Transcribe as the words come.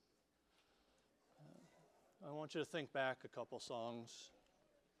I want you to think back a couple songs.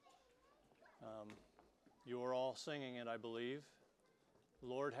 You were all singing it, I believe.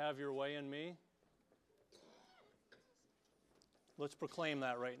 Lord, have your way in me. Let's proclaim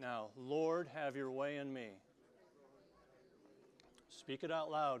that right now. Lord, have your way in me. Speak it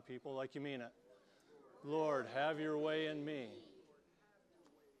out loud, people, like you mean it. Lord, have your way in me.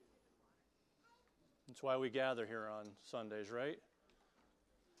 That's why we gather here on Sundays, right?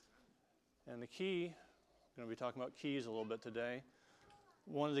 And the key, I'm going to be talking about keys a little bit today.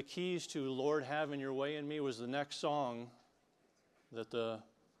 One of the keys to Lord having your way in me was the next song that the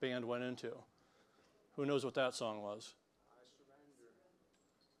band went into. Who knows what that song was? I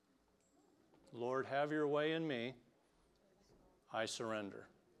surrender. Lord, have your way in me. I surrender.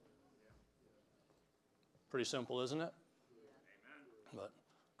 Pretty simple, isn't it? Amen. But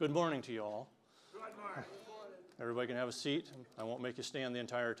good morning to you all. Good morning. Everybody can have a seat. I won't make you stand the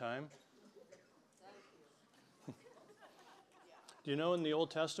entire time. Do you know in the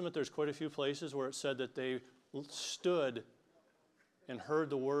Old Testament there's quite a few places where it said that they stood and heard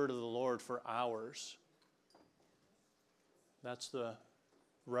the word of the Lord for hours? That's the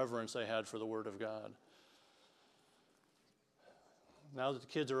reverence they had for the word of God. Now that the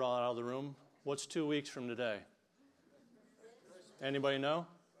kids are all out of the room, what's 2 weeks from today? Anybody know?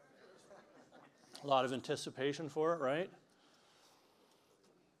 A lot of anticipation for it, right?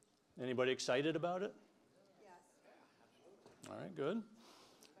 Anybody excited about it? All right, good.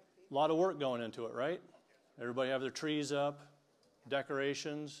 A lot of work going into it, right? Everybody have their trees up,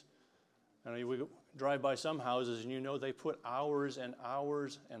 decorations. And we drive by some houses and you know they put hours and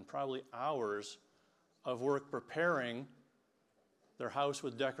hours and probably hours of work preparing their house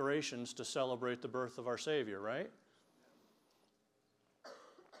with decorations to celebrate the birth of our Savior, right?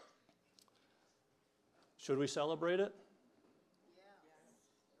 Should we celebrate it?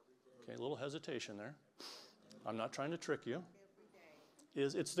 Okay, a little hesitation there. I'm not trying to trick you.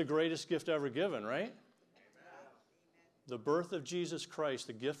 It's the greatest gift ever given, right? The birth of Jesus Christ,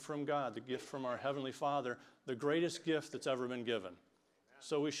 the gift from God, the gift from our Heavenly Father, the greatest gift that's ever been given.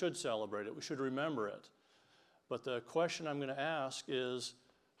 So we should celebrate it. We should remember it. But the question I'm going to ask is,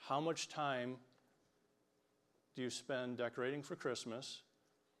 how much time do you spend decorating for Christmas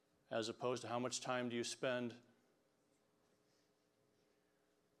as opposed to how much time do you spend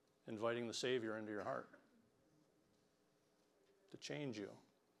inviting the Savior into your heart to change you,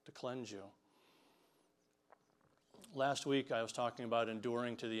 to cleanse you? Last week I was talking about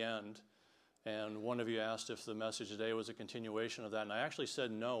enduring to the end, and one of you asked if the message today was a continuation of that, and I actually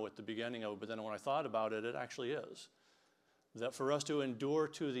said no at the beginning of it, but then when I thought about it, it actually is. That for us to endure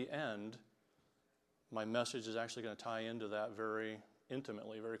to the end, my message is actually going to tie into that very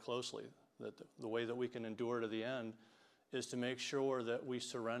intimately, very closely. That the way that we can endure to the end is to make sure that we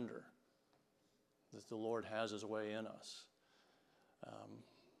surrender, that the Lord has His way in us.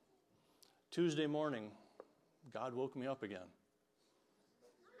 Tuesday morning, God woke me up again.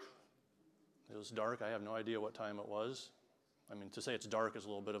 It was dark. I have no idea what time it was. I mean, to say it's dark is a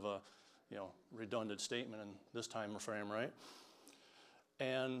little bit of a, redundant statement in this time frame, right?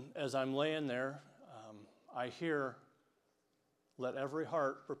 And as I'm laying there, I hear, "Let every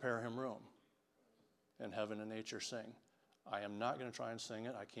heart prepare him room, and heaven and nature sing." I am not going to try and sing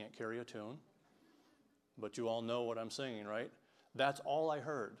it. I can't carry a tune. But you all know what I'm singing, right? That's all I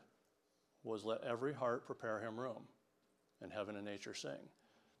heard was, "Let every heart prepare him room, and heaven and nature sing."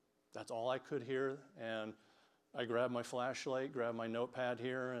 That's all I could hear, and I grabbed my flashlight, grabbed my notepad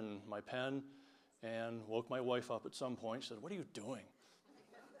here and my pen, and woke my wife up at some point. She said, "What are you doing?"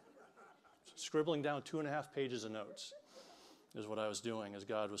 Scribbling down 2.5 pages of notes is what I was doing as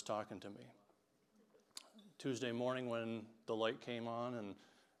God was talking to me. Tuesday morning when the light came on and,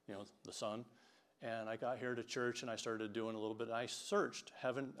 the sun, and I got here to church and I started doing a little bit. I searched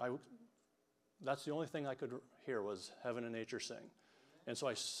heaven. That's the only thing I could hear was heaven and nature sing. And so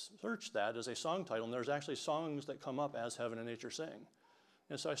I searched that as a song title, and there's actually songs that come up as heaven and nature sing.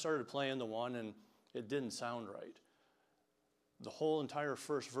 And so I started playing the one, and it didn't sound right. The whole entire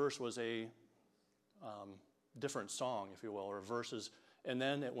first verse was a different song, if you will, or verses, and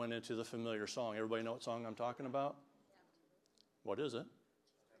then it went into the familiar song. Everybody know what song I'm talking about? What is it?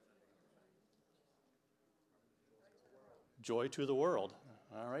 Joy to the World.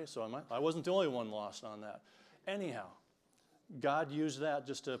 All right, so I wasn't the only one lost on that. Anyhow, God used that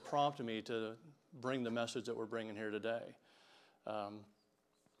just to prompt me to bring the message that we're bringing here today.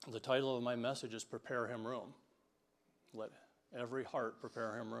 The title of my message is "Prepare Him Room." Let every heart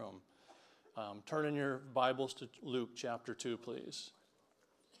prepare Him room. Turn in your Bibles to Luke chapter 2, please.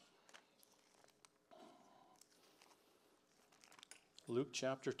 Luke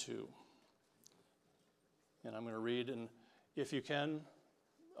chapter 2. And I'm going to read, and if you can,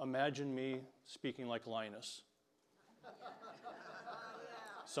 imagine me speaking like Linus.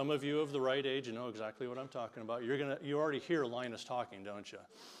 Some of you of the right age, you know exactly what I'm talking about. You already hear Linus talking, don't you?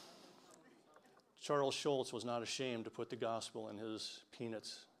 Charles Schulz was not ashamed to put the gospel in his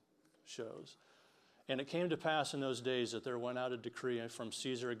Peanuts shows. And it came to pass in those days that there went out a decree from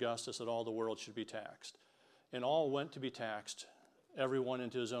Caesar Augustus that all the world should be taxed. And all went to be taxed, everyone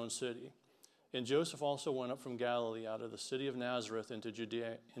into his own city. And Joseph also went up from Galilee out of the city of Nazareth into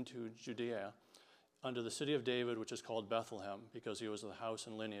Judea, unto the city of David, which is called Bethlehem, because he was of the house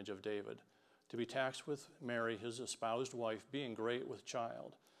and lineage of David, to be taxed with Mary, his espoused wife, being great with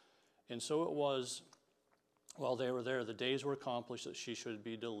child. And so it was, while they were there, the days were accomplished that she should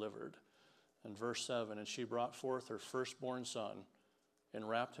be delivered. And verse 7, and she brought forth her firstborn son, and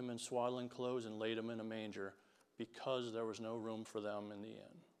wrapped him in swaddling clothes, and laid him in a manger, because there was no room for them in the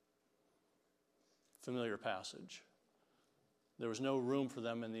inn. Familiar passage. There was no room for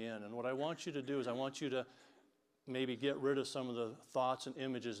them in the inn. And what I want you to do is I want you to maybe get rid of some of the thoughts and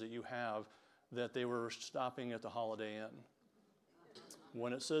images that you have that they were stopping at the Holiday Inn.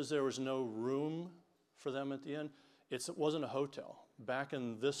 When it says there was no room for them at the inn, it wasn't a hotel. Back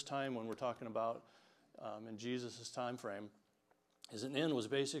in this time when we're talking about in Jesus' time frame, is an inn was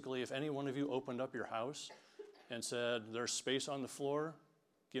basically if any one of you opened up your house and said, there's space on the floor,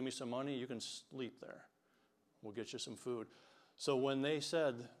 give me some money, you can sleep there. We'll get you some food. So when they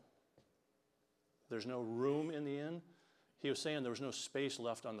said there's no room in the inn, he was saying there was no space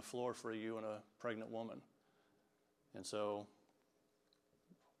left on the floor for you and a pregnant woman. And so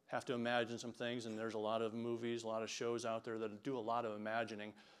have to imagine some things, and there's a lot of movies, a lot of shows out there that do a lot of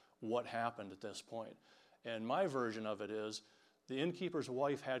imagining what happened at this point. And my version of it is the innkeeper's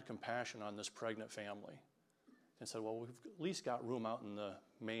wife had compassion on this pregnant family and said, well, we've at least got room out in the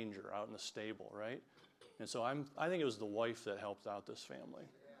manger, out in the stable, right? And so I think it was the wife that helped out this family.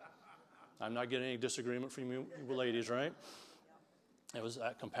 I'm not getting any disagreement from you ladies, right? It was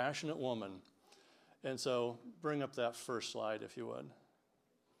that compassionate woman. And so bring up that first slide, if you would.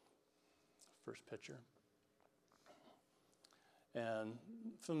 First picture. And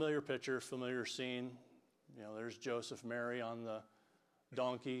familiar picture, familiar scene. You know, there's Joseph, Mary on the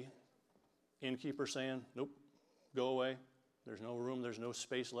donkey. Innkeeper saying, nope, go away. There's no room, there's no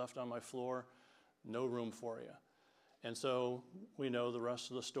space left on my floor. No room for you. And so we know the rest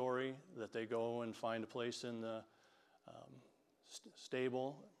of the story, that they go and find a place in the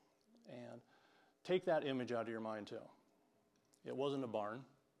stable. And take that image out of your mind too. It wasn't a barn.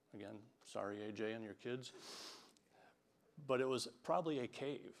 Again, sorry AJ and your kids. But it was probably a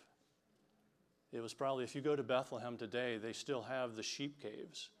cave. It was probably, if you go to Bethlehem today, they still have the sheep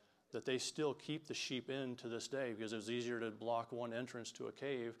caves, that they still keep the sheep in to this day, because it was easier to block one entrance to a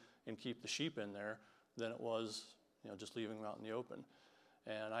cave and keep the sheep in there than it was, just leaving them out in the open.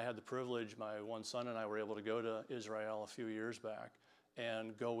 And I had the privilege, my one son and I were able to go to Israel a few years back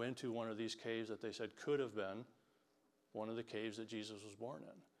and go into one of these caves that they said could have been one of the caves that Jesus was born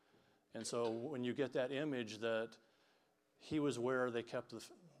in. And so when you get that image that he was where they kept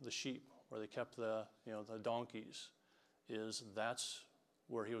the sheep, where they kept the donkeys, that's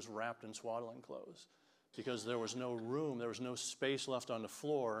where he was wrapped in swaddling clothes, because there was no room, there was no space left on the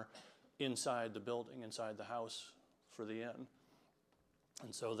floor inside the building, inside the house for the inn.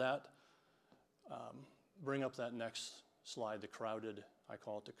 And so that, bring up that next slide, the crowded, I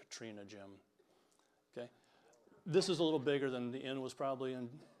call it the Katrina gym. Okay, this is a little bigger than the inn was probably in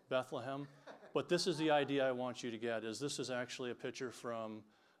Bethlehem, but this is the idea I want you to get, is this is actually a picture from,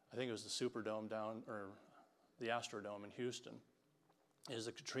 I think it was the Superdome or the Astrodome in Houston. Is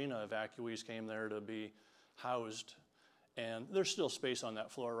the Katrina evacuees came there to be housed, and there's still space on that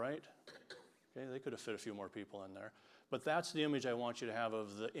floor, right? Okay, they could have fit a few more people in there. But that's the image I want you to have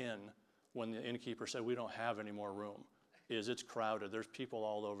of the inn when the innkeeper said, we don't have any more room, is it's crowded. There's people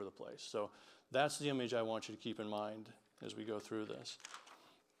all over the place. So that's the image I want you to keep in mind as we go through this.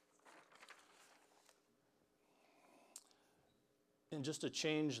 And just to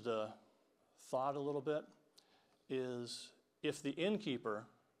change the thought a little bit is, if the innkeeper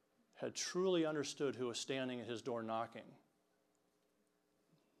had truly understood who was standing at his door knocking,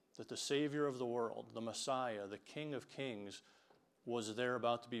 that the Savior of the world, the Messiah, the King of Kings, was there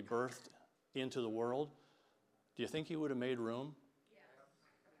about to be birthed into the world, do you think he would have made room?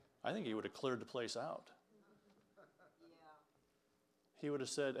 Yeah. I think he would have cleared the place out. He would have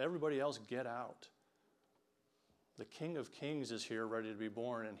said, everybody else get out. The King of Kings is here ready to be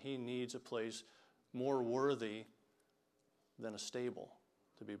born, and he needs a place more worthy than a stable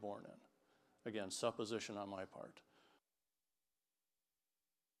to be born in. Again, supposition on my part.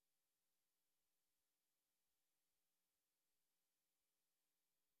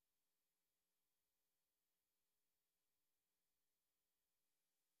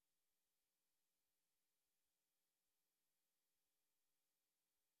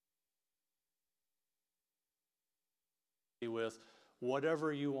 with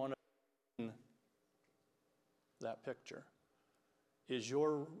whatever you want to in that picture. Is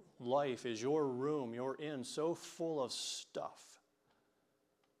your life, is your room, your inn so full of stuff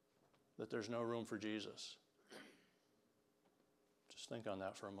that there's no room for Jesus? Just think on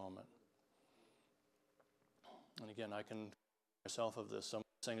that for a moment. And again, I can myself of this. Some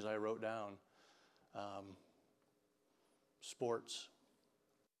things I wrote down. Sports,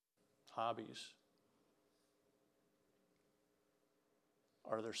 hobbies.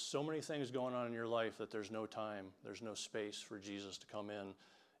 Are there so many things going on in your life that there's no time, there's no space for Jesus to come in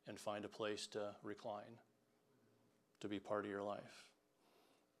and find a place to recline, to be part of your life?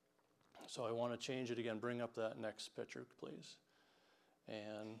 So I want to change it again. Bring up that next picture, please.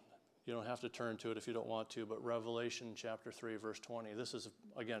 And you don't have to turn to it if you don't want to, but Revelation chapter 3, verse 20. This is,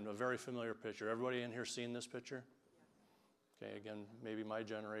 again, a very familiar picture. Everybody in here seen this picture? Okay, again, maybe my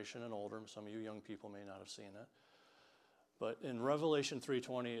generation and older. Some of you young people may not have seen it. But in Revelation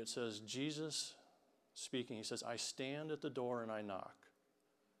 3:20, it says, Jesus speaking, he says, I stand at the door and I knock.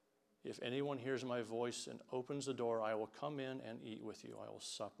 If anyone hears my voice and opens the door, I will come in and eat with you. I will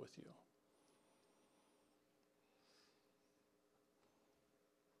sup with you.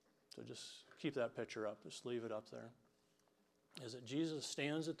 So just keep that picture up. Just leave it up there. Is that Jesus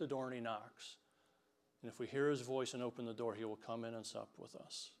stands at the door and he knocks. And if we hear his voice and open the door, he will come in and sup with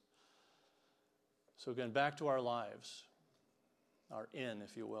us. So again, back to our lives. Our inn,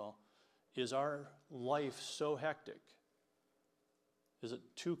 if you will. Is our life so hectic? Is it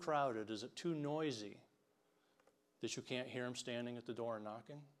too crowded? Is it too noisy that you can't hear him standing at the door and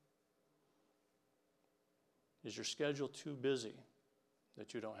knocking? Is your schedule too busy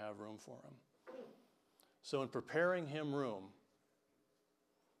that you don't have room for him? So in preparing him room,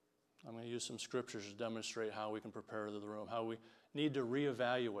 I'm going to use some scriptures to demonstrate how we can prepare the room, how we need to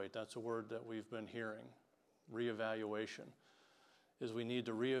reevaluate. That's a word that we've been hearing, reevaluation. Is we need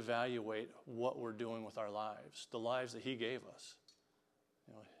to reevaluate what we're doing with our lives, the lives that he gave us.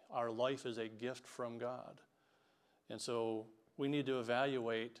 You know, our life is a gift from God. And so we need to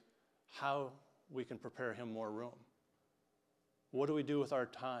evaluate how we can prepare him more room. What do we do with our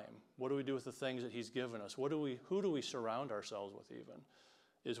time? What do we do with the things that he's given us? Who do we surround ourselves with even?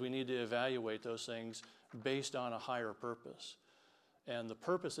 Is we need to evaluate those things based on a higher purpose. And the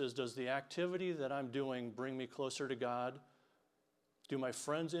purpose is, does the activity that I'm doing bring me closer to God? Do my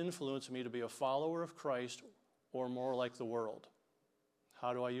friends influence me to be a follower of Christ or more like the world?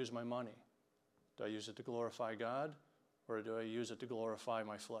 How do I use my money? Do I use it to glorify God or do I use it to glorify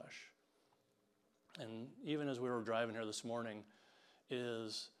my flesh? And even as we were driving here this morning,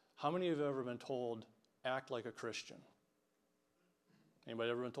 is how many of you have ever been told, act like a Christian? Anybody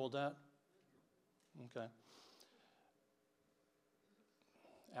ever been told that? Okay.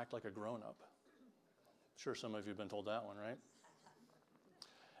 Act like a grown-up. I'm sure some of you have been told that one, right?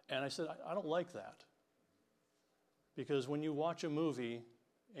 And I said, I don't like that. Because when you watch a movie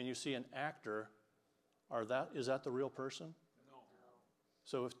and you see an actor, is that the real person? No.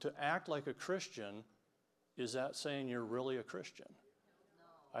 So if to act like a Christian, is that saying you're really a Christian?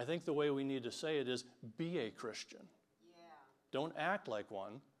 No. I think the way we need to say it is, be a Christian. Yeah. Don't act like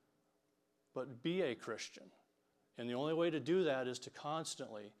one, but be a Christian. And the only way to do that is to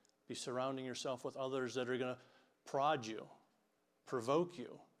constantly be surrounding yourself with others that are going to prod you, provoke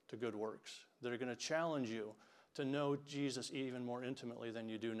you to good works, that are going to challenge you to know Jesus even more intimately than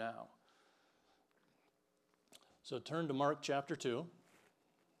you do now. So turn to Mark chapter 2.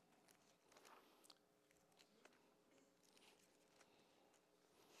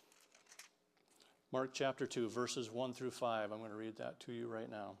 Mark chapter 2, verses 1 through 5. I'm going to read that to you right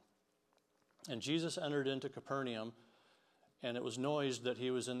now. And Jesus entered into Capernaum, and it was noised that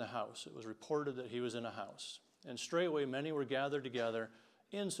he was in the house. It was reported that he was in a house. And straightway many were gathered together,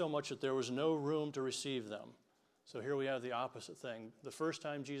 insomuch that there was no room to receive them. So here we have the opposite thing. The first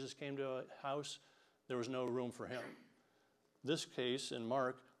time Jesus came to a house, there was no room for him. This case, in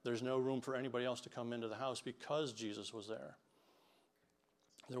Mark, there's no room for anybody else to come into the house because Jesus was there.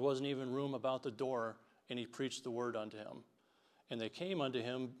 There wasn't even room about the door, and he preached the word unto him. And they came unto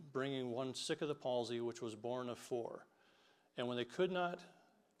him, bringing one sick of the palsy, which was born of 4. And when they could not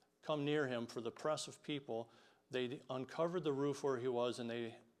come near him for the press of people, they uncovered the roof where he was, and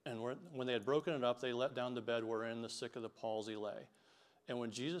when they had broken it up, they let down the bed wherein the sick of the palsy lay. And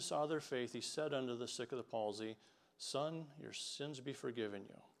when Jesus saw their faith, he said unto the sick of the palsy, Son, your sins be forgiven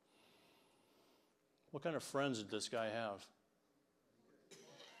you. What kind of friends did this guy have?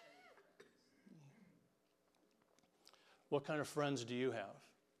 What kind of friends do you have?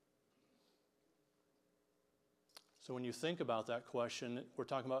 So when you think about that question, we're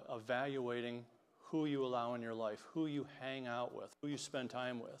talking about evaluating who you allow in your life, who you hang out with, who you spend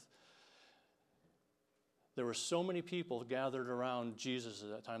time with. There were so many people gathered around Jesus at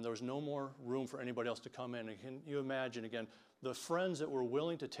that time. There was no more room for anybody else to come in. And can you imagine, again, the friends that were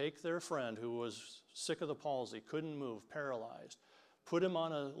willing to take their friend who was sick of the palsy, couldn't move, paralyzed, put him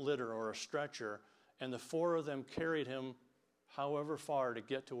on a litter or a stretcher, and the four of them carried him however far to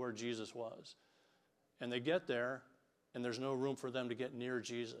get to where Jesus was. And they get there, and there's no room for them to get near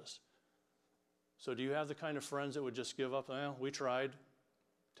Jesus. So do you have the kind of friends that would just give up? Well, we tried.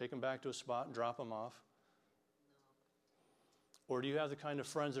 Take them back to a spot and drop them off. Or do you have the kind of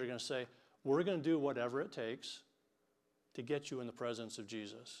friends that are going to say, we're going to do whatever it takes to get you in the presence of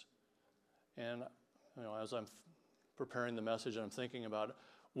Jesus? And as I'm preparing the message and I'm thinking about it,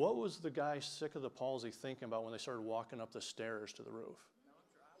 what was the guy sick of the palsy thinking about when they started walking up the stairs to the roof?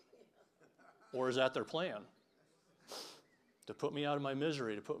 Or is that their plan? To put me out of my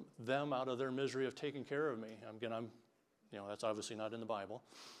misery, to put them out of their misery of taking care of me. Again, that's obviously not in the Bible.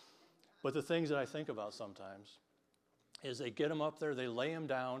 But the things that I think about sometimes is they get them up there, they lay them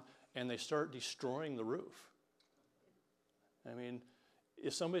down, and they start destroying the roof. I mean,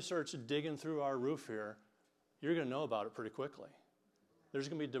 if somebody starts digging through our roof here, you're going to know about it pretty quickly. There's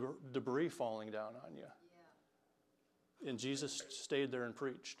going to be debris falling down on you. Yeah. And Jesus stayed there and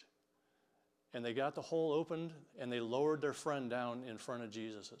preached. And they got the hole opened, and they lowered their friend down in front of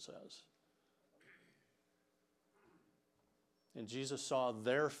Jesus, it says. And Jesus saw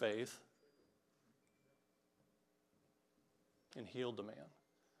their faith and healed the man.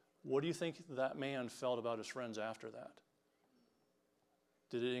 What do you think that man felt about his friends after that?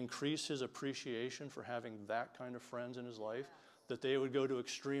 Did it increase his appreciation for having that kind of friends in his life? That they would go to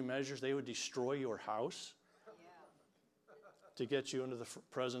extreme measures? They would destroy your house to get you into the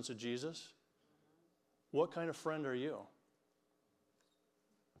presence of Jesus? What kind of friend are you?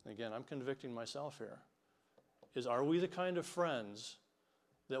 Again, I'm convicting myself here. Are we the kind of friends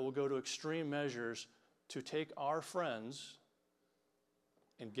that will go to extreme measures to take our friends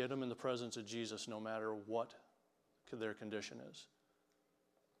and get them in the presence of Jesus no matter what their condition is?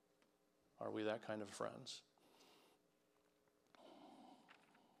 Are we that kind of friends?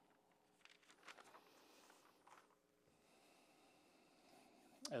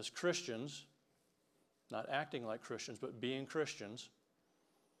 As Christians, not acting like Christians, but being Christians,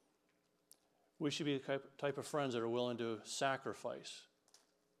 we should be the type of friends that are willing to sacrifice,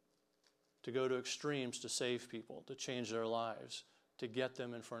 to go to extremes to save people, to change their lives, to get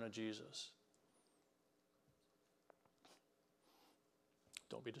them in front of Jesus.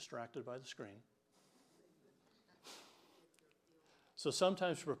 Don't be distracted by the screen. So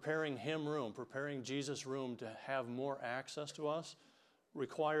sometimes preparing Jesus' room to have more access to us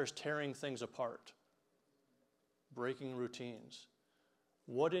requires tearing things apart, breaking routines.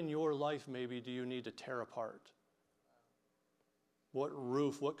 What in your life maybe do you need to tear apart? What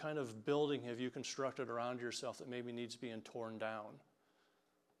roof, what kind of building have you constructed around yourself that maybe needs being torn down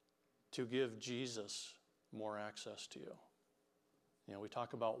to give Jesus more access to you? We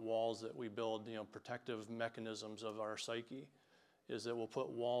talk about walls that we build, protective mechanisms of our psyche, is that we'll put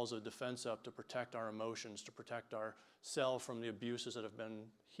walls of defense up to protect our emotions, to protect ourselves from the abuses that have been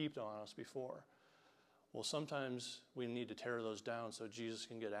heaped on us before. Well, sometimes we need to tear those down so Jesus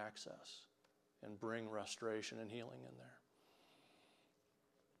can get access and bring restoration and healing in there.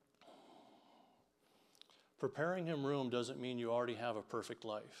 Preparing him room doesn't mean you already have a perfect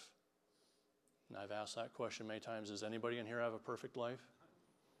life. And I've asked that question many times. Does anybody in here have a perfect life?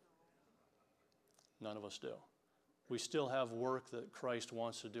 None of us do. We still have work that Christ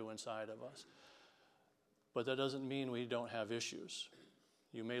wants to do inside of us. But that doesn't mean we don't have issues.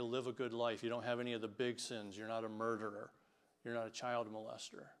 You may live a good life. You don't have any of the big sins. You're not a murderer. You're not a child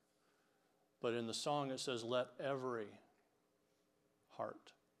molester. But in the song it says, let every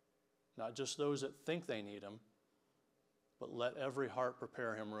heart, not just those that think they need him, but let every heart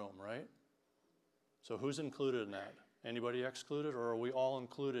prepare him room, right? So who's included in that? Anybody excluded, or are we all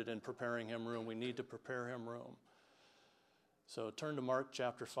included in preparing him room? We need to prepare him room. So turn to Mark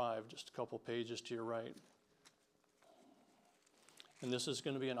chapter 5, just a couple pages to your right. And this is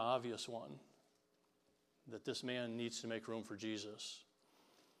going to be an obvious one, that this man needs to make room for Jesus.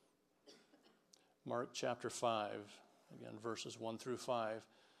 Mark chapter 5, again, verses 1 through 5.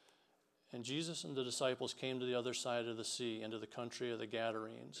 And Jesus and the disciples came to the other side of the sea, into the country of the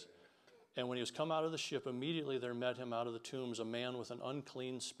Gadarenes. And when he was come out of the ship, immediately there met him out of the tombs a man with an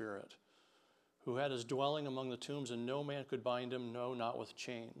unclean spirit, who had his dwelling among the tombs, and no man could bind him, no, not with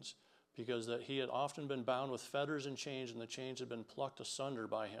chains, because that he had often been bound with fetters and chains, and the chains had been plucked asunder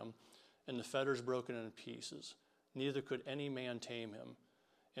by him, and the fetters broken in pieces. Neither could any man tame him.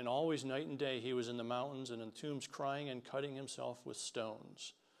 And always night and day he was in the mountains and in tombs crying and cutting himself with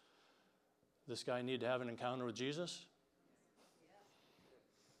stones. This guy need to have an encounter with Jesus?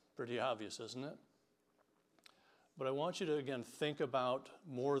 Pretty obvious, isn't it? But I want you to, again, think about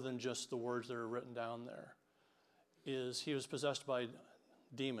more than just the words that are written down there. He was possessed by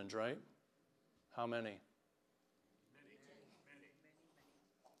demons, right? How many? Many.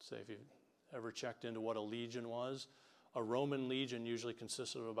 Say if you've ever checked into what a legion was. A Roman legion usually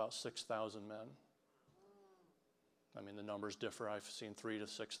consisted of about 6,000 men. I mean, the numbers differ. I've seen 3,000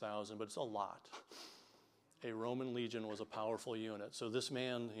 to 6,000, but it's a lot. A Roman legion was a powerful unit. So this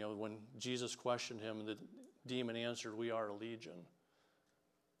man, when Jesus questioned him, the demon answered, "We are a legion."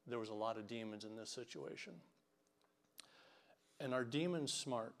 There was a lot of demons in this situation. And are demons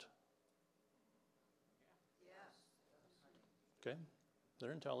smart? Okay,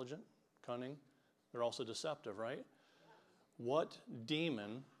 they're intelligent, cunning. They're also deceptive, right? What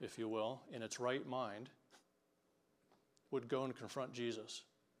demon, if you will, in its right mind, would go and confront Jesus?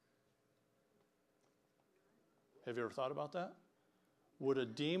 Have you ever thought about that? Would a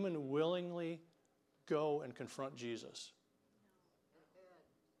demon willingly go and confront Jesus?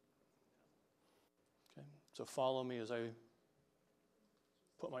 Okay, so follow me as I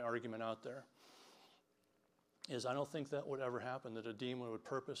put my argument out there. I don't think that would ever happen, that a demon would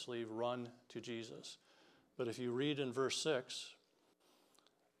purposely run to Jesus. But if you read in verse 6,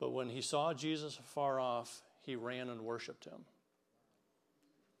 but when he saw Jesus afar off, he ran and worshiped him.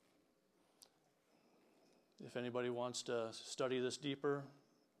 If anybody wants to study this deeper,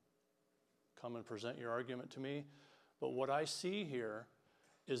 come and present your argument to me. But what I see here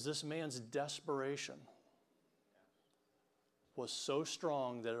is this man's desperation was so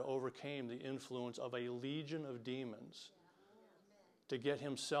strong that it overcame the influence of a legion of demons to get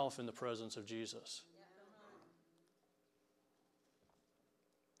himself in the presence of Jesus.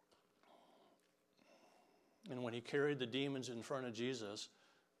 And when he carried the demons in front of Jesus,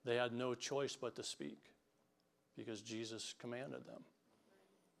 they had no choice but to speak because Jesus commanded them.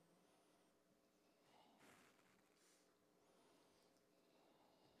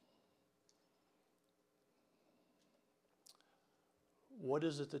 What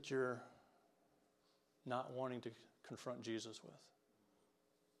is it that you're not wanting to confront Jesus with?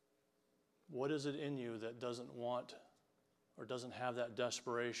 What is it in you that doesn't want or doesn't have that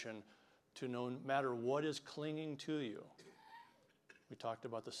desperation to, no matter what is clinging to you? We talked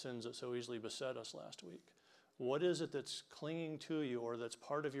about the sins that so easily beset us last week. What is it that's clinging to you or that's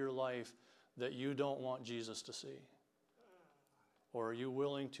part of your life that you don't want Jesus to see? Or are you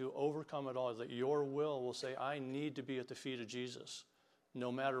willing to overcome it all, that your will say, I need to be at the feet of Jesus,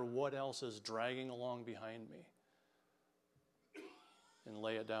 no matter what else is dragging along behind me, and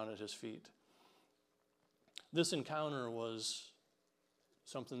lay it down at his feet? This encounter was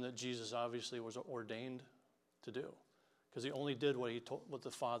something that Jesus obviously was ordained to do, because he only did what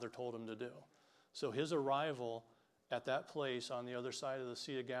the Father told him to do. So his arrival at that place on the other side of the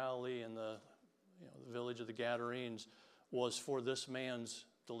Sea of Galilee in the village of the Gadarenes was for this man's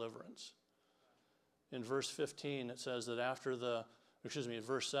deliverance. In verse 15, it says that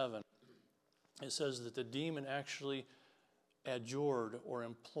verse 7, it says that the demon actually adjured or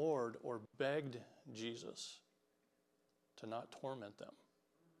implored or begged Jesus to not torment them.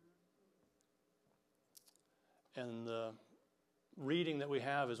 And the reading that we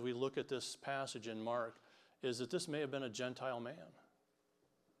have as we look at this passage in Mark is that this may have been a Gentile man.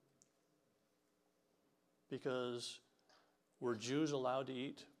 Because were Jews allowed to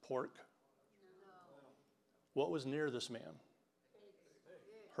eat pork? No. What was near this man?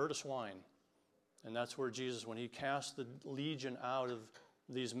 Herd of swine. And that's where Jesus, when he cast the legion out of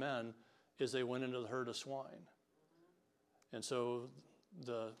these men, is they went into the herd of swine. And so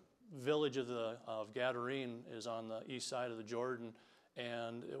the village of Gadarene is on the east side of the Jordan,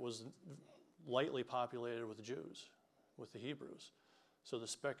 and it was lightly populated with Jews, with the Hebrews. So the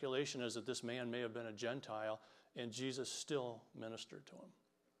speculation is that this man may have been a Gentile, and Jesus still ministered to him.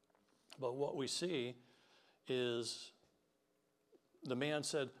 But what we see is the man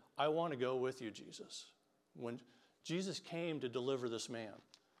said, I want to go with you, Jesus. When Jesus came to deliver this man,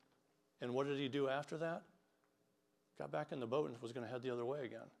 and what did he do after that? Got back in the boat and was going to head the other way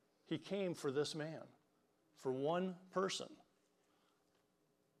again. He came for this man, for one person.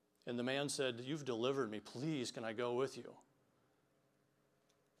 And the man said, you've delivered me. Please, can I go with you?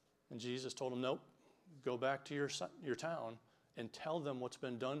 And Jesus told him, nope, go back to your town and tell them what's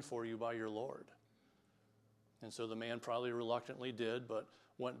been done for you by your Lord. And so the man probably reluctantly did, but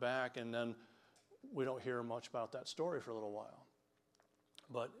went back, and then we don't hear much about that story for a little while.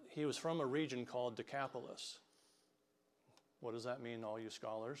 But he was from a region called Decapolis. What does that mean, all you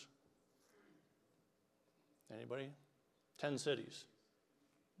scholars? Anybody? 10 cities.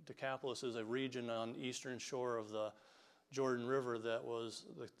 Decapolis is a region on the eastern shore of the Jordan River that was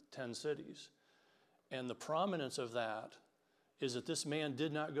the 10 cities. And the prominence of that is that this man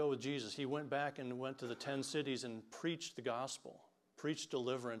did not go with Jesus. He went back and went to the 10 cities and preached the gospel, preached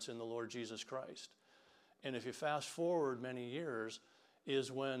deliverance in the Lord Jesus Christ. And if you fast forward many years,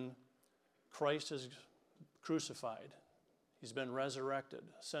 is when Christ is crucified. He's been resurrected,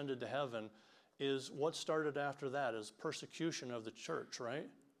 ascended to heaven. Is what started after that is persecution of the church, right?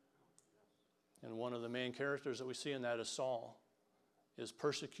 And one of the main characters that we see in that is Saul, is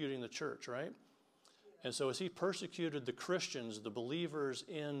persecuting the church, right? And so as he persecuted the Christians, the believers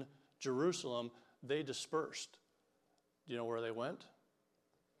in Jerusalem, they dispersed. Do you know where they went?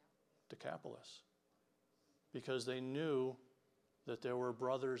 Decapolis. Because they knew that there were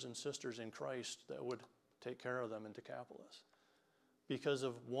brothers and sisters in Christ that would take care of them in Decapolis. Because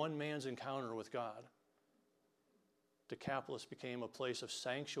of one man's encounter with God, Decapolis became a place of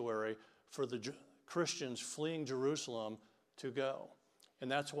sanctuary for the Christians fleeing Jerusalem to go.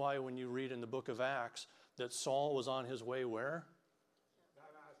 And that's why when you read in the book of Acts that Saul was on his way where?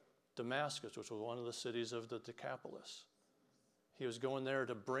 Damascus, which was one of the cities of the Decapolis. He was going there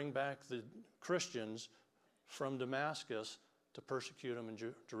to bring back the Christians from Damascus to persecute them in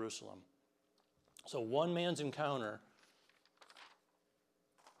Jerusalem. So one man's encounter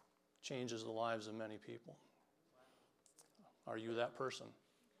changes the lives of many people. Are you that person?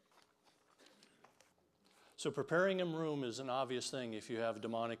 So preparing a room is an obvious thing if you have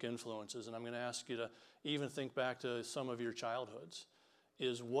demonic influences, and I'm going to ask you to even think back to some of your childhoods,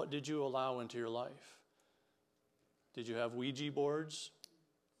 is what did you allow into your life? Did you have Ouija boards,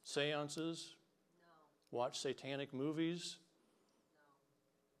 seances, watch satanic movies?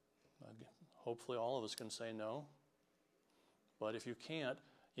 No. Hopefully all of us can say no. But if you can't,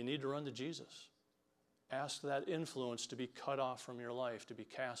 you need to run to Jesus. Ask that influence to be cut off from your life, to be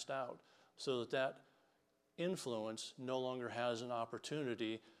cast out, so that that influence no longer has an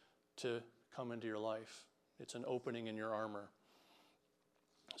opportunity to come into your life. It's an opening in your armor.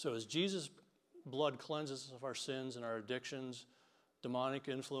 So as Jesus' blood cleanses us of our sins and our addictions, demonic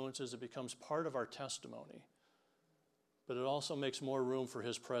influences, it becomes part of our testimony. But it also makes more room for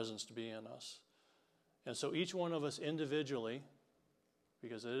his presence to be in us. And so each one of us individually,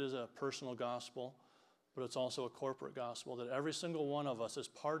 because it is a personal gospel, but it's also a corporate gospel, that every single one of us is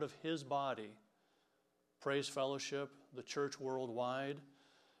part of his body. Praise Fellowship, the church worldwide,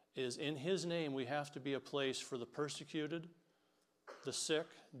 is in his name we have to be a place for the persecuted, the sick,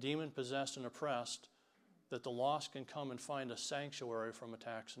 demon-possessed, and oppressed, that the lost can come and find a sanctuary from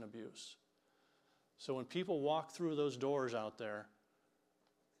attacks and abuse. So when people walk through those doors out there,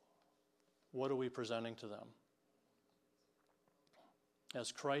 what are we presenting to them?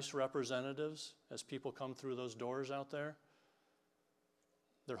 As Christ's representatives, as people come through those doors out there,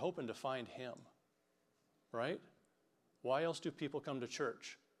 they're hoping to find him, right? Why else do people come to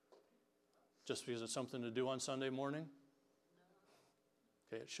church? Just because it's something to do on Sunday morning?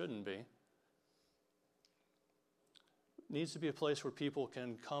 Okay, it shouldn't be. It needs to be a place where people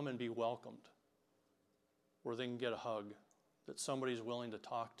can come and be welcomed, where they can get a hug, that somebody's willing to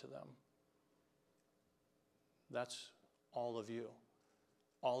talk to them. That's all of you.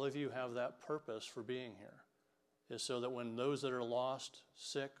 All of you have that purpose for being here, is so that when those that are lost,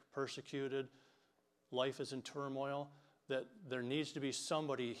 sick, persecuted, life is in turmoil, that there needs to be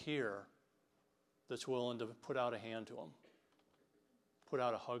somebody here that's willing to put out a hand to them, put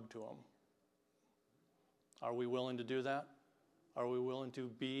out a hug to them. Are we willing to do that? Are we willing to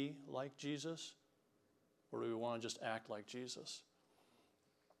be like Jesus? Or do we want to just act like Jesus?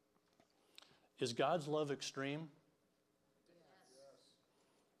 Is God's love extreme?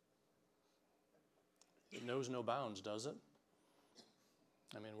 It knows no bounds, does it?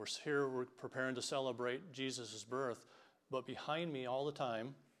 I mean, we're preparing to celebrate Jesus' birth, but behind me all the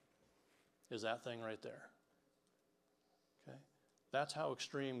time is that thing right there. Okay? That's how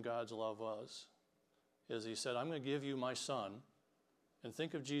extreme God's love was. Is he said, I'm going to give you my son, and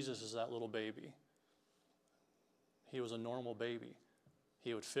think of Jesus as that little baby. He was a normal baby.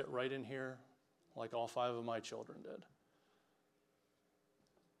 He would fit right in here like all 5 of my children did.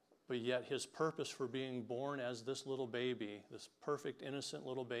 But yet his purpose for being born as this little baby, this perfect, innocent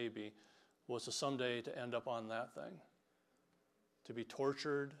little baby, was to someday to end up on that thing. To be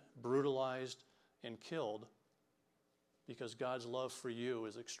tortured, brutalized, and killed because God's love for you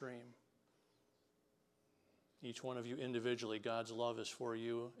is extreme. Each one of you individually, God's love is for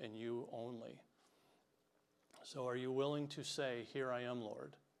you and you only. So are you willing to say, here I am,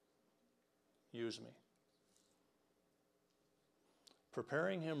 Lord, use me?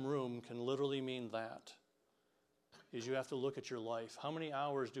 Preparing him room can literally mean that. Is you have to look at your life. How many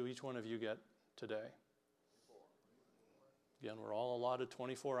hours do each one of you get today? Again, we're all allotted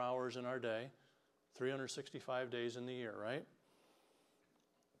 24 hours in our day, 365 days in the year, right?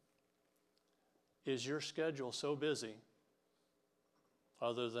 Is your schedule so busy,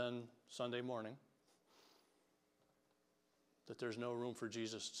 other than Sunday morning, that there's no room for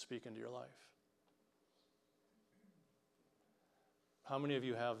Jesus to speak into your life? How many of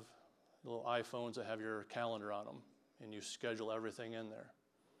you have little iPhones that have your calendar on them and you schedule everything in there?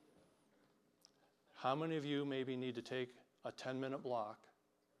 How many of you maybe need to take a 10-minute block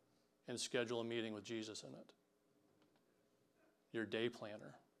and schedule a meeting with Jesus in it? Your day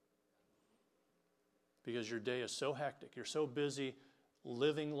planner. Because your day is so hectic, you're so busy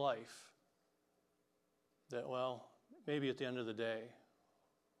living life that, well, maybe at the end of the day,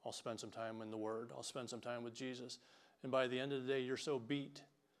 I'll spend some time in the Word. I'll spend some time with Jesus. And by the end of the day, you're so beat,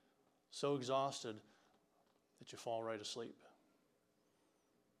 so exhausted, that you fall right asleep.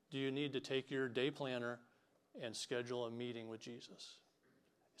 Do you need to take your day planner and schedule a meeting with Jesus?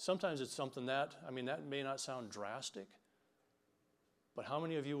 Sometimes it's something that may not sound drastic, but how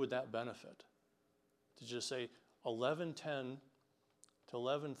many of you would that benefit? To just say, 11:10 to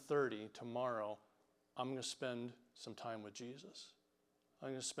 11:30 tomorrow, I'm going to spend some time with Jesus. I'm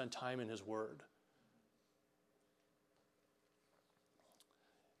going to spend time in His Word.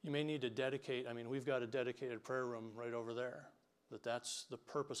 You may need to dedicate, we've got a dedicated prayer room right over there. That's the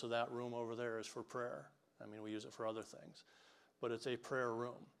purpose of that room over there, is for prayer. We use it for other things. But it's a prayer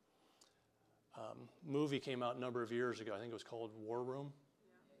room. Movie came out a number of years ago. I think it was called War Room.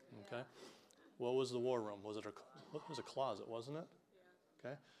 Yeah. Okay. What was the war room? It was a closet, wasn't it?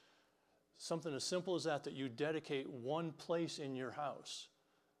 Yeah. Okay. Something as simple as that you dedicate one place in your house,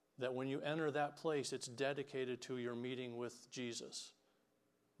 that when you enter that place, it's dedicated to your meeting with Jesus,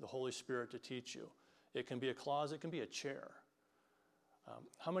 the Holy Spirit to teach you. It can be a closet, it can be a chair.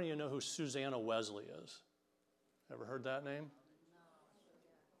 How many of you know who Susanna Wesley is? Ever heard that name?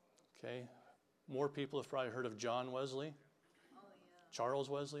 No. Okay. More people have probably heard of John Wesley. Oh, yeah. Charles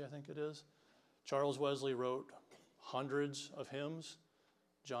Wesley, I think it is. Charles Wesley wrote hundreds of hymns.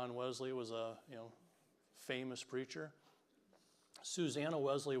 John Wesley was a famous preacher. Susanna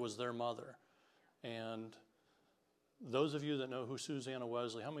Wesley was their mother. And those of you that know who Susanna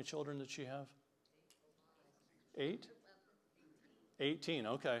Wesley, how many children did she have? 8? 18,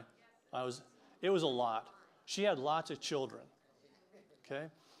 okay. It was a lot. She had lots of children. Okay?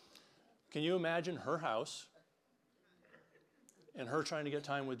 Can you imagine her house and her trying to get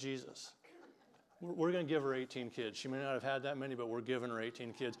time with Jesus? We're going to give her 18 kids. She may not have had that many, but we're giving her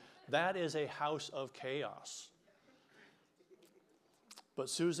 18 kids. That is a house of chaos. But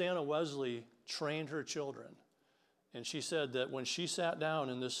Susanna Wesley trained her children. And she said that when she sat down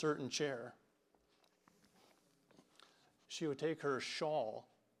in this certain chair, she would take her shawl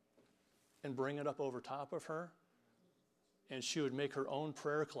and bring it up over top of her, and she would make her own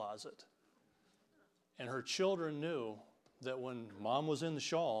prayer closet. And her children knew that when Mom was in the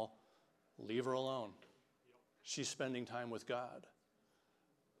shawl, leave her alone. She's spending time with God.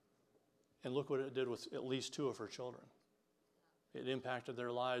 And look what it did with at least 2 of her children. It impacted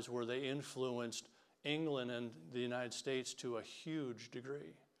their lives where they influenced England and the United States to a huge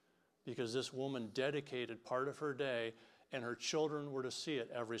degree, because this woman dedicated part of her day, and her children were to see it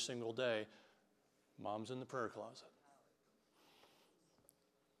every single day. Mom's in the prayer closet.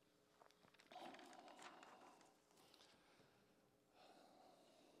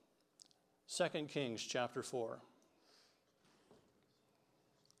 Second Kings chapter 4.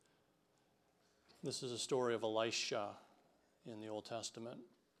 This is a story of Elisha in the Old Testament.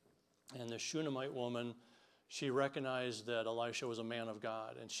 And the Shunammite woman, she recognized that Elisha was a man of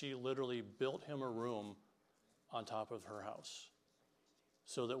God, and she literally built him a room on top of her house,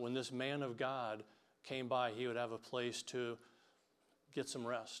 so that when this man of God came by, he would have a place to get some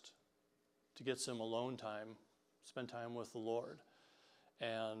rest, to get some alone time, spend time with the Lord.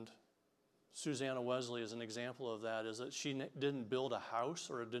 And Susanna Wesley is an example of that, is that she didn't build a house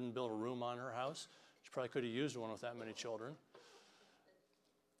or didn't build a room on her house. She probably could have used one with that many children.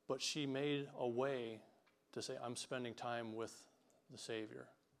 But she made a way to say, I'm spending time with the Savior.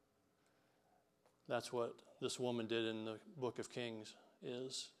 That's what this woman did in the book of Kings.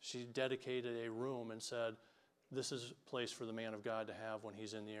 Is she dedicated a room and said, this is a place for the man of God to have when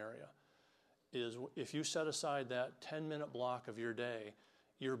he's in the area. Is if you set aside that 10-minute block of your day,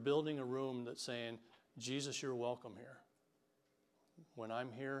 you're building a room that's saying, Jesus, you're welcome here. When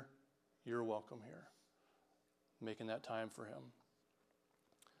I'm here, you're welcome here. Making that time for him.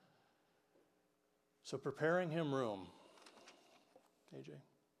 So preparing him room. AJ,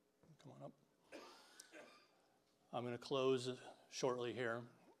 come on up. I'm going to close shortly here.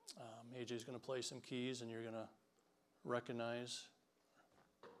 AJ's going to play some keys, and you're going to recognize,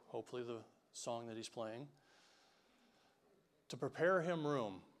 hopefully, the song that he's playing. To prepare him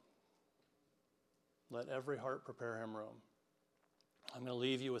room. Let every heart prepare him room. I'm going to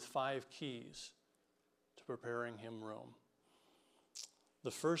leave you with 5 keys to preparing him room.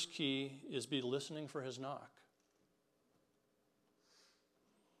 The first key is be listening for his knock.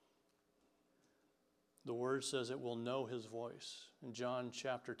 The word says it will know his voice. In John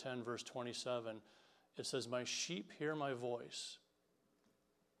chapter 10, verse 27, it says, my sheep hear my voice,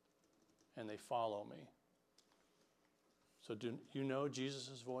 and they follow me. So do you know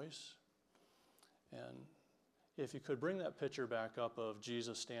Jesus' voice? And if you could bring that picture back up of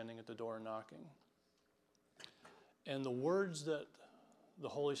Jesus standing at the door knocking. And the words that the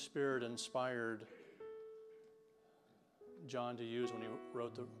Holy Spirit inspired John to use when he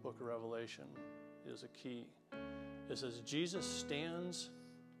wrote the book of Revelation is a key. It says, Jesus stands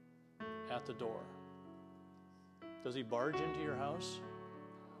at the door. Does he barge into your house?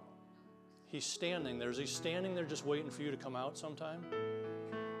 He's standing there. Is he standing there just waiting for you to come out sometime?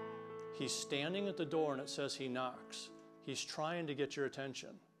 He's standing at the door, and it says he knocks. He's trying to get your attention.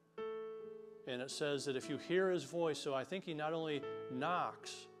 And it says that if you hear his voice, so I think he not only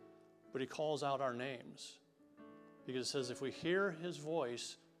knocks, but he calls out our names. Because it says if we hear his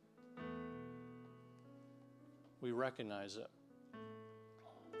voice, we recognize it.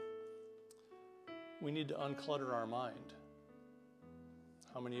 We need to unclutter our mind.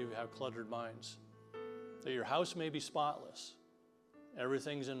 How many of you have cluttered minds? That your house may be spotless.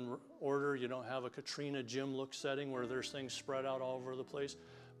 Everything's in order. You don't have a Katrina gym look setting where there's things spread out all over the place.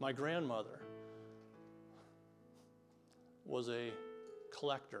 My grandmother was a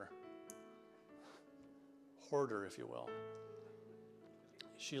collector, hoarder, if you will.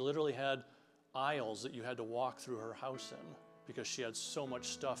 She literally had aisles that you had to walk through her house in because she had so much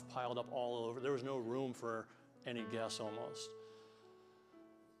stuff piled up all over. There was no room for any guests almost.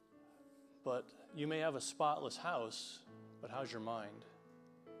 But you may have a spotless house, but how's your mind?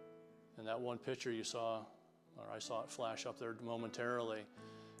 And that one picture you saw, or I saw it flash up there momentarily,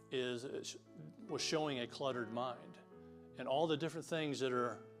 was showing a cluttered mind. And all the different things that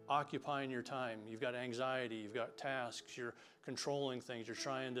are occupying your time. You've got anxiety, you've got tasks, you're controlling things, you're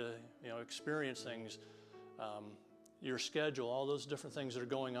trying to experience things, your schedule, all those different things that are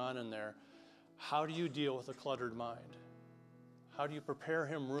going on in there. How do you deal with a cluttered mind? How do you prepare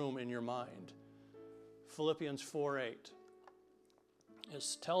him room in your mind? Philippians 4:8.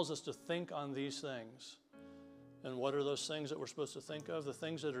 It tells us to think on these things. And what are those things that we're supposed to think of? The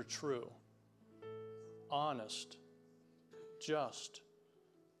things that are true, honest, just,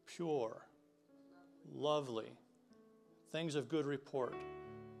 pure, lovely, things of good report,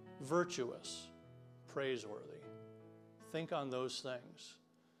 virtuous, praiseworthy. Think on those things.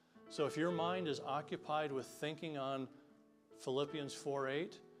 So if your mind is occupied with thinking on Philippians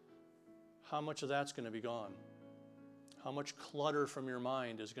 4:8, how much of that's going to be gone? How much clutter from your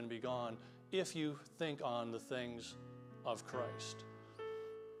mind is going to be gone if you think on the things of Christ?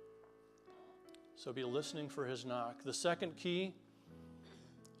 So be listening for his knock. The second key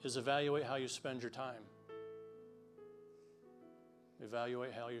is evaluate how you spend your time.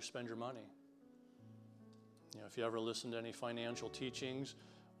 Evaluate how you spend your money. If you ever listen to any financial teachings,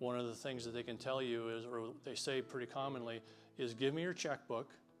 one of the things that they can tell you is, or they say pretty commonly, is give me your checkbook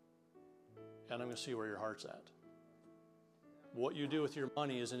and I'm going to see where your heart's at. What you do with your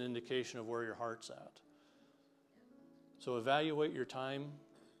money is an indication of where your heart's at. So evaluate your time,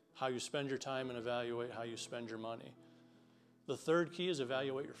 how you spend your time, and evaluate how you spend your money. The third key is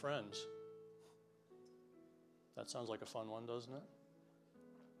evaluate your friends. That sounds like a fun one, doesn't it?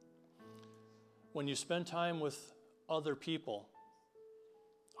 When you spend time with other people,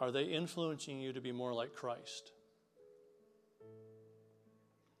 are they influencing you to be more like Christ?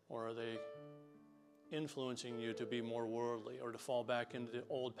 Or are they influencing you to be more worldly or to fall back into the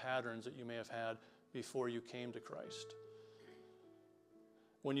old patterns that you may have had before you came to Christ?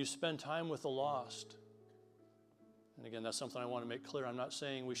 When you spend time with the lost, and again, that's something I want to make clear. I'm not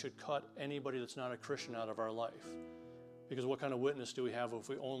saying we should cut anybody that's not a Christian out of our life. Because what kind of witness do we have if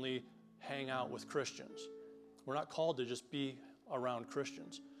we only hang out with Christians? We're not called to just be around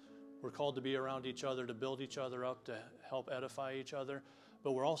Christians. We're called to be around each other, to build each other up, to help edify each other.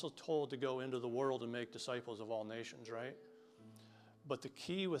 But we're also told to go into the world and make disciples of all nations, right? But the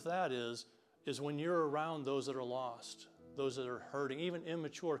key with that is when you're around those that are lost, those that are hurting, even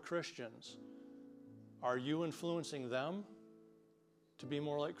immature Christians, are you influencing them to be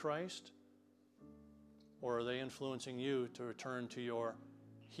more like Christ? or are they influencing you to return to your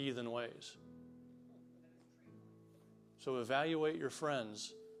heathen ways? So evaluate your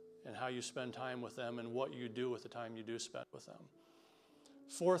friends and how you spend time with them and what you do with the time you do spend with them.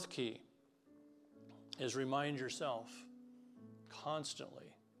 Fourth key is remind yourself constantly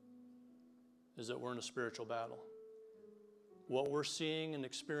is that we're in a spiritual battle. What we're seeing and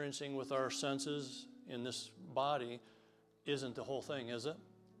experiencing with our senses in this body isn't the whole thing, is it?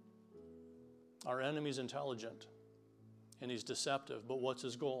 Our enemy's intelligent and he's deceptive, but what's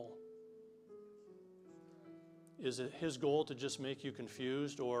his goal? Is it his goal to just make you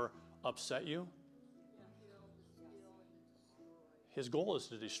confused or upset you? His goal is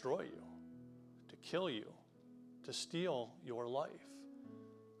to destroy you, to kill you, to steal your life.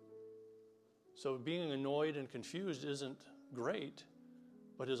 So being annoyed and confused isn't great,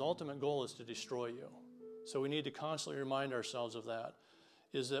 but his ultimate goal is to destroy you. So we need to constantly remind ourselves of that,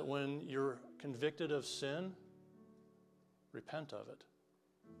 is that when you're convicted of sin, repent of it.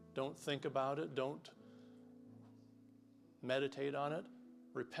 Don't think about it. Don't meditate on it.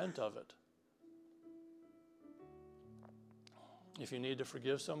 Repent of it. If you need to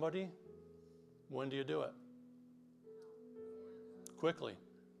forgive somebody, when do you do it? Quickly.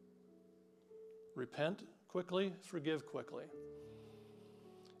 Repent quickly, forgive quickly.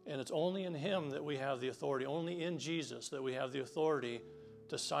 And it's only in him that we have the authority, only in Jesus that we have the authority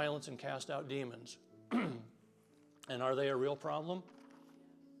to silence and cast out demons. And are they a real problem?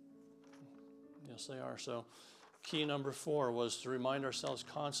 Yes, they are. So key number 4 was to remind ourselves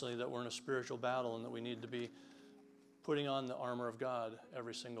constantly that we're in a spiritual battle and that we need to be putting on the armor of God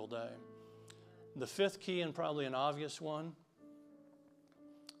every single day. The 5th key, and probably an obvious one,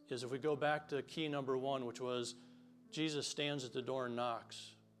 is if we go back to key number 1, which was Jesus stands at the door and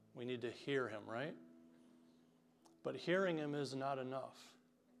knocks. We need to hear him, right? But hearing him is not enough.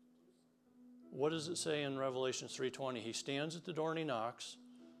 What does it say in Revelation 3:20? He stands at the door and he knocks,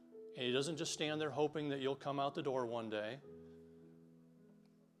 and he doesn't just stand there hoping that you'll come out the door one day.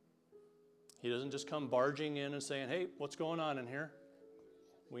 He doesn't just come barging in and saying, hey, what's going on in here?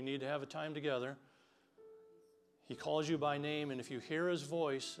 We need to have a time together. He calls you by name, and if you hear his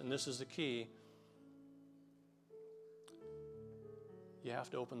voice, and this is the key, you have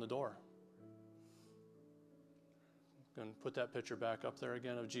to open the door. I'm going to put that picture back up there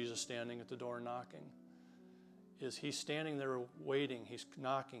again of Jesus standing at the door knocking. Is he's standing there waiting, he's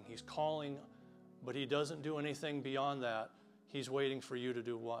knocking, he's calling, but he doesn't do anything beyond that. He's waiting for you to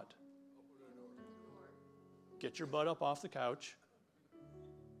do what? Get your butt up off the couch.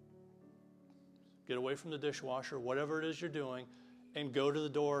 Get away from the dishwasher, whatever it is you're doing, and go to the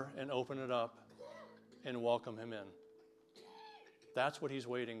door and open it up and welcome him in. That's what he's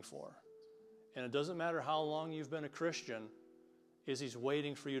waiting for. And it doesn't matter how long you've been a Christian, is he's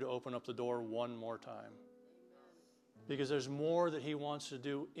waiting for you to open up the door one more time. Because there's more that he wants to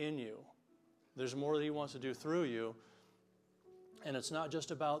do in you. There's more that he wants to do through you. And it's not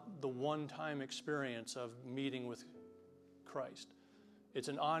just about the one-time experience of meeting with Christ. It's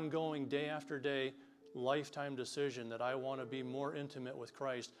an ongoing, day after day, lifetime decision that I want to be more intimate with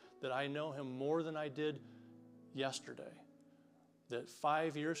Christ, that I know him more than I did yesterday. That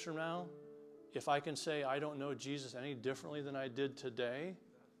 5 years from now, if I can say I don't know Jesus any differently than I did today,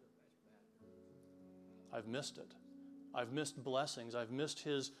 I've missed it. I've missed blessings. I've missed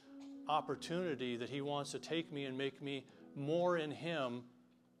his opportunity that he wants to take me and make me more in him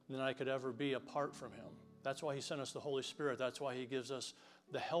than I could ever be apart from him. That's why he sent us the Holy Spirit. That's why he gives us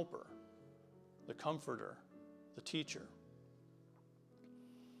the helper, the comforter, the teacher.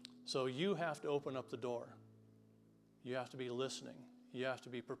 So you have to open up the door. You have to be listening. You have to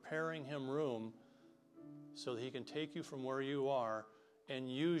be preparing him room so that he can take you from where you are and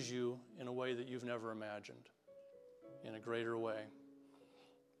use you in a way that you've never imagined, in a greater way.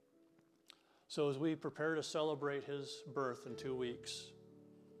 So as we prepare to celebrate his birth in 2 weeks,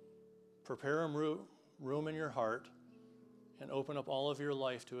 prepare him room in your heart and open up all of your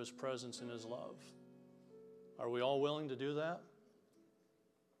life to his presence and his love. Are we all willing to do that?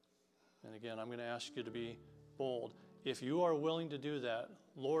 And again, I'm going to ask you to be bold. If you are willing to do that,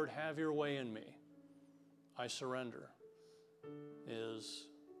 Lord, have your way in me. I surrender. Is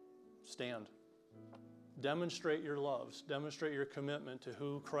stand. Demonstrate your loves. Demonstrate your commitment to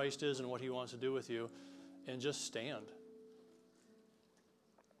who Christ is and what he wants to do with you. And just stand.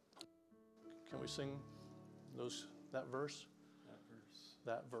 Can we sing that verse?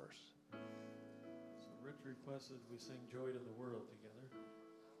 That verse. So Rich requested we sing Joy to the World together.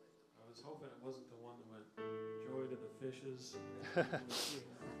 I was hoping it wasn't the one that went Joy to the Fishes.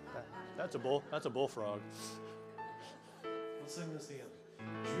 That's a bullfrog. We'll sing this together.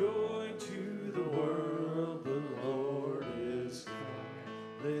 Joy to the world. world the Lord is come.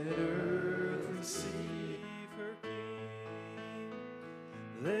 Let earth receive her King.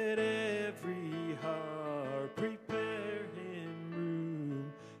 Let every heart prepare him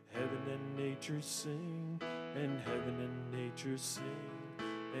room. Heaven and nature sing, and heaven and nature sing,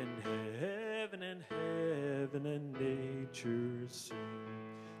 and heaven and nature sing.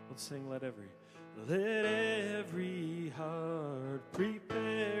 Let's sing, let every heart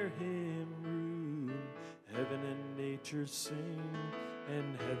prepare him room. Heaven and nature sing,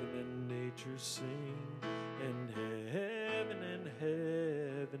 and heaven and nature sing, and heaven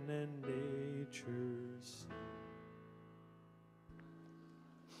and nature sing.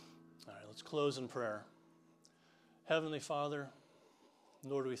 All right, let's close in prayer. Heavenly Father,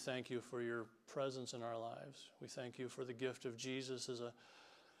 Lord, we thank you for your presence in our lives. We thank you for the gift of Jesus as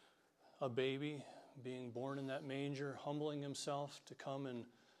a baby being born in that manger, humbling himself to come and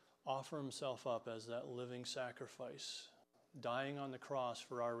offer himself up as that living sacrifice, dying on the cross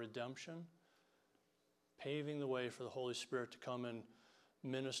for our redemption, paving the way for the Holy Spirit to come and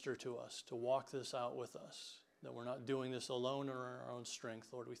minister to us, to walk this out with us, that we're not doing this alone or in our own strength.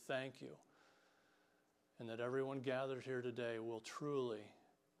 Lord, we thank you. And that everyone gathered here today will truly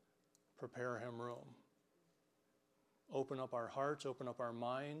prepare him room. Open up our hearts, open up our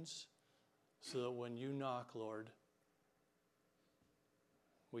minds, so that when you knock, Lord,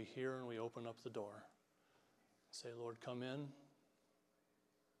 we hear and we open up the door. Say, Lord, come in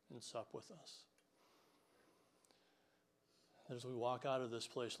and sup with us. As we walk out of this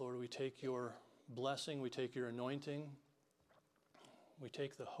place, Lord, we take your blessing, we take your anointing, we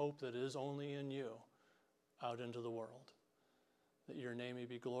take the hope that is only in you out into the world, that your name may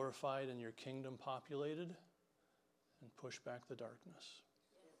be glorified and your kingdom populated, and push back the darkness.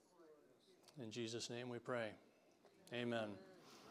 In Jesus' name we pray. Amen.